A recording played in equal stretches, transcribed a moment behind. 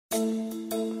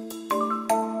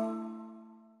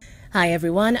Hi,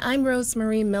 everyone. I'm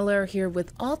Rosemary Miller here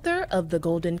with author of The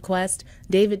Golden Quest,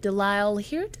 David Delisle,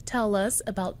 here to tell us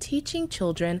about teaching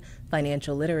children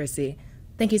financial literacy.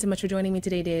 Thank you so much for joining me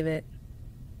today, David.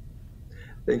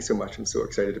 Thanks so much. I'm so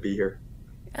excited to be here.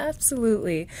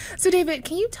 Absolutely. So, David,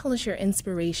 can you tell us your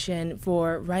inspiration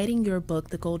for writing your book,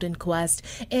 The Golden Quest,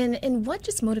 and what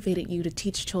just motivated you to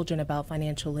teach children about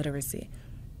financial literacy?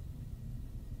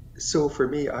 So for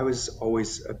me, I was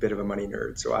always a bit of a money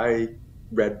nerd. So I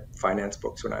read finance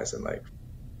books when I was in like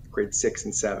grade 6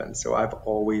 and 7. So I've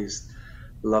always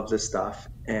loved this stuff.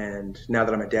 And now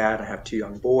that I'm a dad, I have two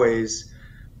young boys.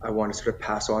 I want to sort of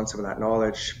pass on some of that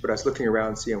knowledge. But I was looking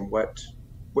around, seeing what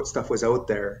stuff was out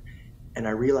there, and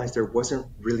I realized there wasn't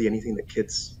really anything that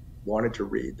kids wanted to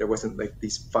read. There wasn't like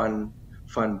these fun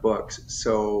books.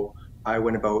 So I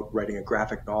went about writing a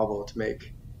graphic novel to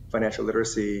make financial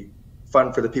literacy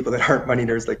fun for the people that aren't money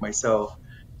nerds like myself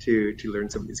to learn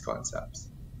some of these concepts.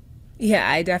 Yeah,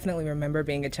 I definitely remember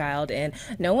being a child, and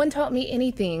no one taught me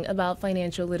anything about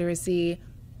financial literacy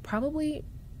probably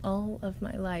all of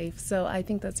my life. So I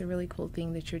think that's a really cool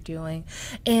thing that you're doing.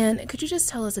 And could you just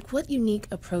tell us, like, what unique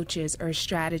approaches or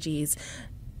strategies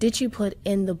did you put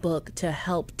in the book to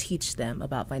help teach them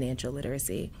about financial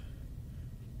literacy?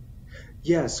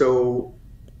 Yeah, so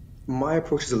my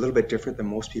approach is a little bit different than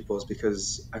most people's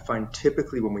because I find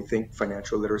typically when we think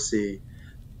financial literacy,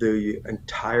 the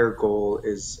entire goal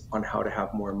is on how to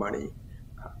have more money,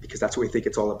 because that's what we think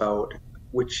it's all about,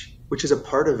 which is a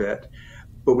part of it,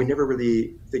 but we never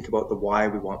really think about the why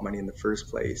we want money in the first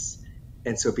place.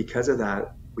 And so because of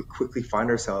that, we quickly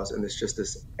find ourselves in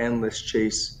this endless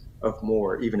chase of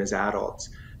more, even as adults.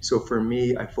 So for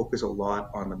me, I focus a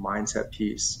lot on the mindset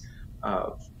piece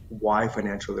of why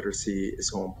financial literacy is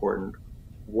so important.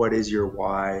 What is your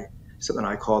why? Something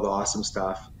I call the awesome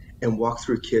stuff, and walk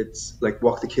the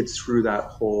kids through that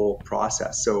whole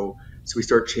process. So we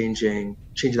start changing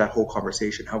that whole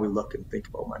conversation, how we look and think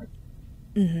about money.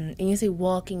 And you say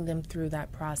walking them through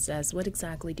that process. What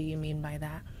exactly do you mean by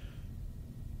that?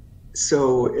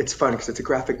 So it's fun because it's a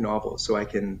graphic novel, so I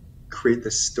can create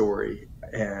this story.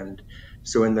 And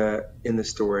so in the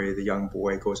story, the young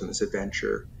boy goes on this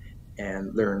adventure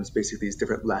and learns basically these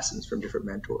different lessons from different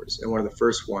mentors. And one of the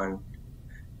first one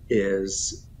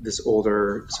is this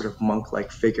older sort of monk-like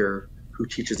figure who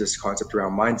teaches this concept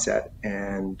around mindset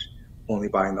and only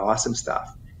buying the awesome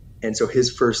stuff. And so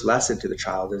his first lesson to the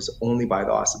child is only buy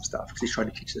the awesome stuff because he's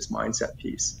trying to teach this mindset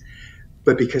piece.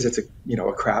 But because it's a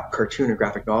crap cartoon or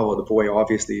graphic novel, the boy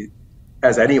obviously,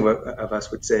 as any of us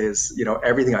would say, is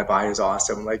everything I buy is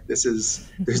awesome. Like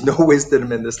there's no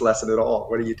wisdom in this lesson at all.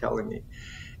 What are you telling me?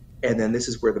 And then this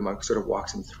is where the monk sort of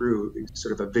walks him through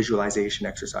sort of a visualization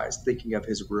exercise, thinking of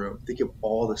his room, thinking of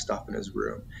all the stuff in his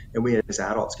room. And we as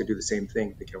adults can do the same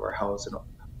thing, thinking of our house and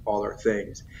all our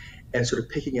things, and sort of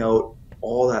picking out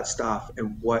all that stuff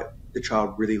and what the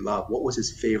child really loved. What was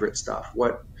his favorite stuff?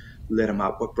 What lit him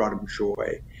up? What brought him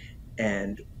joy?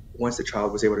 And once the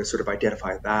child was able to sort of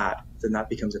identify that, then that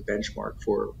becomes a benchmark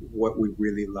for what we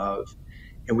really love.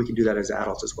 And we can do that as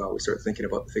adults as well. We start thinking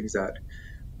about the things that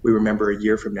we remember a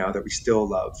year from now that we still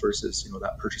love versus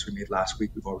that purchase we made last week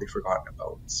we've already forgotten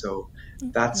about. So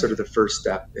that's sort of the first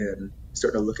step in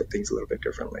starting to look at things a little bit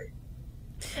differently.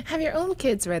 Have your own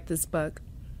kids read this book?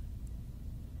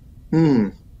 Hmm.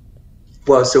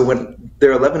 Well, so when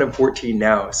they're 11 and 14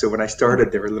 now, so when I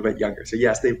started, they were a little bit younger. So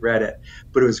yes, they've read it,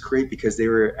 but it was great because they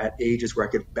were at ages where I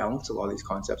could bounce a lot of these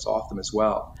concepts off them as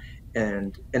well.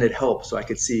 And it helped. So I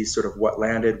could see sort of what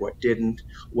landed, what didn't,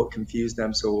 what confused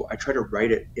them. So I try to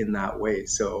write it in that way.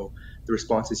 So the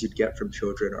responses you'd get from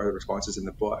children are the responses in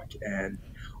the book. And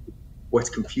what's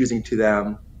confusing to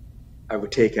them, I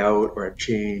would take out or I'd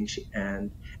change, and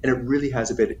it really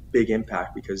has a big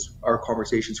impact because our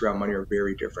conversations around money are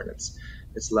very different.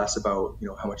 It's less about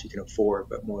how much you can afford,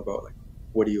 but more about like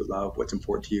what do you love, what's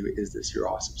important to you, is this your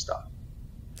awesome stuff?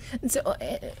 And so,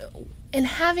 in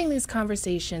having these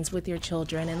conversations with your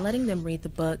children and letting them read the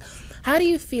book, how do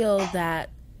you feel that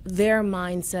their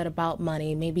mindset about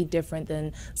money may be different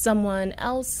than someone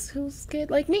else who's a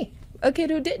kid like me, a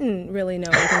kid who didn't really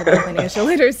know anything about financial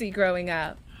literacy growing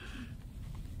up?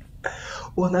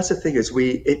 Well, and that's the thing is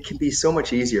it can be so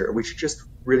much easier. We should just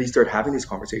really start having these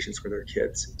conversations with our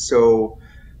kids. So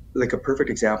like a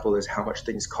perfect example is how much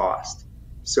things cost.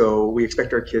 So we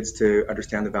expect our kids to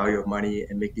understand the value of money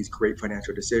and make these great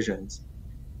financial decisions.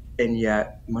 And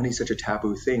yet money is such a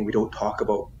taboo thing. We don't talk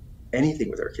about anything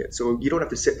with our kids. So you don't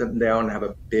have to sit them down and have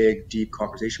a big, deep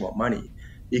conversation about money.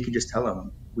 You can just tell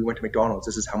them, we went to McDonald's.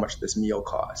 This is how much this meal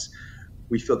costs.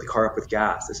 We filled the car up with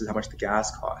gas. This is how much the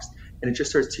gas cost. and it just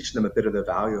starts teaching them a bit of the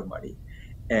value of money.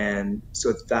 And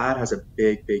so that has a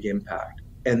big impact.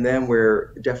 And then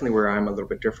where I'm a little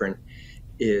bit different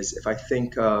is if I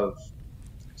think of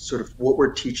sort of what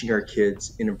we're teaching our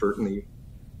kids inadvertently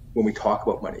when we talk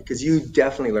about money, because you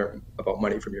definitely learn about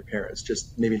money from your parents,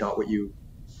 just maybe not what you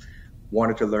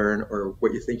wanted to learn or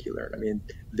what you think you learned. I mean,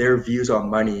 their views on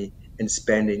money and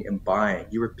spending and buying,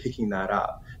 you were picking that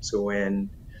up. So when,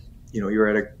 you're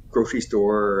at a grocery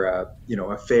store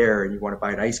or a fair and you want to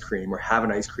buy an ice cream or have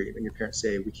an ice cream and your parents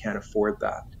say, we can't afford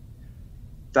that,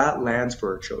 that lands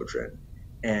for our children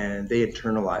and they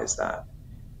internalize that.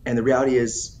 And the reality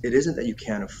is, it isn't that you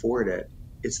can't afford it,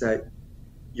 it's that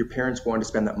your parents want to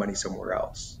spend that money somewhere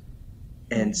else.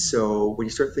 And so when you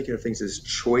start thinking of things as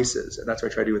choices, and that's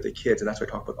what I try to do with the kids, and that's why I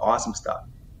talk about awesome stuff,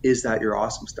 is that your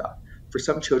awesome stuff? For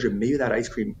some children, maybe that ice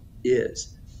cream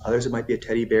is. Others, it might be a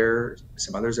teddy bear.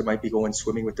 Some others, it might be going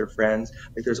swimming with their friends.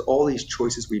 Like there's all these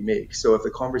choices we make. So if the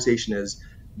conversation is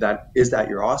that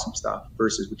your awesome stuff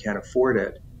versus we can't afford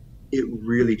it, it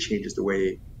really changes the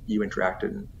way you interact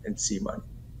and see money.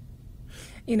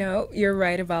 You're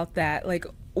right about that. Like,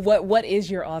 what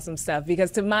is your awesome stuff?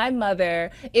 Because to my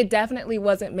mother, it definitely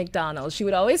wasn't McDonald's. She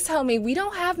would always tell me, we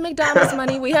don't have McDonald's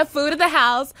money. We have food at the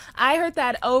house. I heard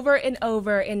that over and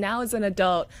over. And now as an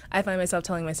adult, I find myself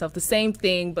telling myself the same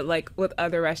thing, but like with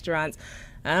other restaurants.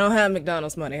 I don't have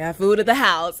McDonald's money. I have food at the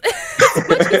house. As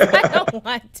much as I don't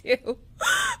want to.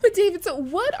 But David, so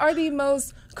what are the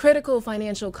most critical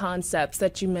financial concepts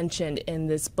that you mentioned in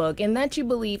this book and that you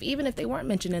believe, even if they weren't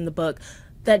mentioned in the book,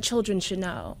 that children should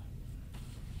know?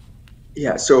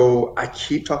 Yeah, so I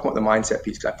keep talking about the mindset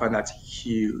piece because I find that's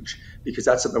huge because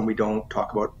that's something we don't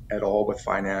talk about at all with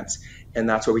finance. And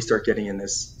that's where we start getting in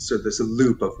this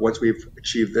loop of once we've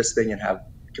achieved this thing and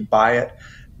can buy it,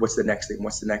 what's the next thing?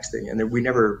 What's the next thing? And then we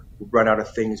never run out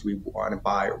of things we want to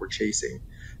buy or we're chasing.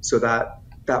 So that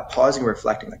pausing,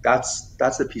 reflecting, like that's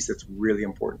the piece that's really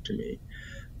important to me.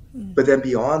 But then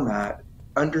beyond that,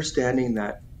 understanding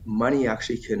that money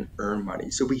actually can earn money.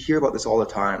 So we hear about this all the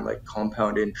time, like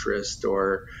compound interest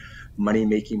or money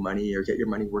making money or get your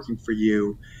money working for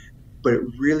you. But it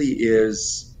really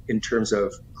is in terms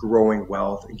of growing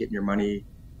wealth and getting your money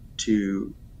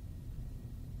to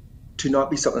not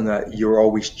be something that you're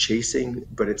always chasing,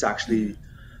 but it's actually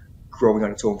growing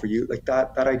on its own for you. Like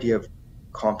that idea of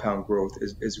compound growth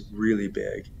is really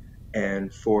big.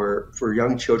 And for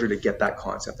young children to get that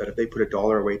concept that if they put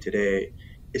 $1 away today,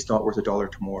 it's not worth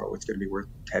 $1 tomorrow. It's going to be worth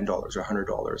 $10 or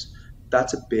 $100.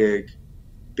 That's a big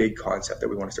concept that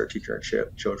we want to start teaching our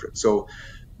children. So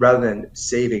rather than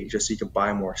saving just so you can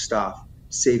buy more stuff,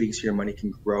 saving so your money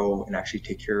can grow and actually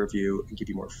take care of you and give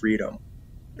you more freedom.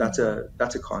 That's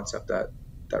a concept that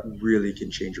really can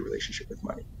change your relationship with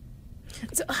money.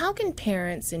 So how can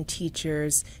parents and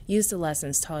teachers use the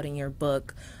lessons taught in your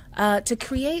book to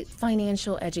create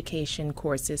financial education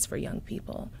courses for young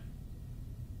people?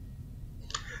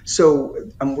 So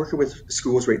I'm working with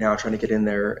schools right now trying to get in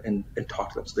there and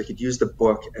talk to them so they could use the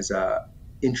book as a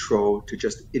intro to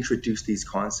just introduce these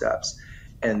concepts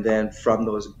and then from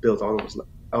those build out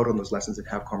on those lessons and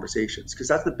have conversations, because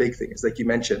that's the big thing. Is like you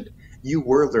mentioned, you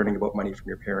were learning about money from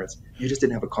your parents, you just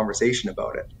didn't have a conversation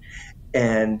about it.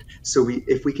 And so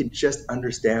if we can just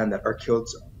understand that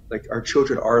our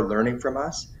children are learning from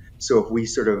us, so if we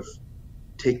sort of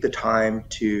take the time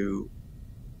to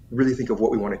really think of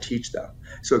what we want to teach them.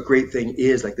 So a great thing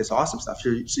is like this awesome stuff.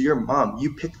 So your mom,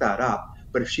 you pick that up,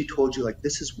 but if she told you like,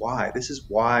 this is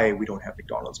why we don't have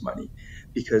McDonald's money,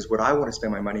 because what I want to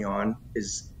spend my money on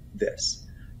is this.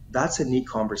 That's a neat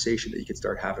conversation that you can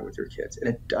start having with your kids, and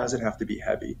it doesn't have to be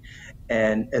heavy.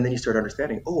 And then you start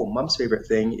understanding, oh, mom's favorite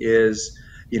thing is,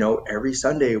 every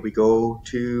Sunday we go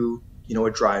to, a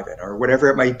drive-in or whatever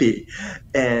it might be.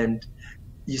 And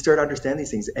you start understanding these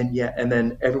things, and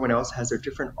then everyone else has their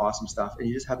different awesome stuff, and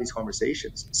you just have these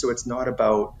conversations. So it's not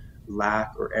about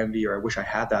lack or envy or I wish I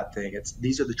had that thing. It's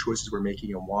these are the choices we're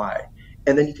making and why.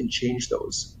 And then you can change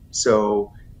those.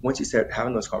 So once you start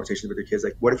having those conversations with your kids,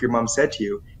 like what if your mom said to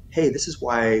you, hey, this is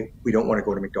why we don't want to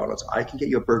go to McDonald's. I can get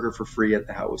you a burger for free at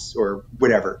the house or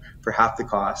whatever for half the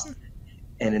cost.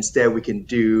 And instead we can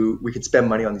spend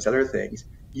money on these other things.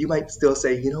 You might still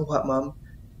say, you know what, mom,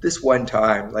 this one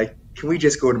time, like, can we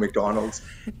just go to McDonald's?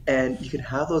 And you can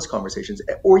have those conversations,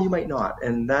 or you might not.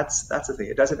 And that's the thing.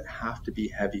 It doesn't have to be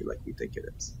heavy like we think it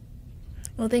is.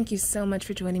 Well, thank you so much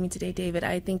for joining me today, David.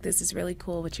 I think this is really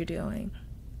cool what you're doing.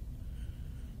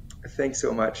 Thanks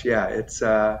so much. Yeah, it's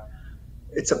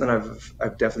something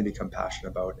I've definitely become passionate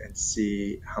about and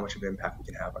see how much of an impact we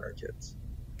can have on our kids.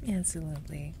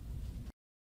 Absolutely.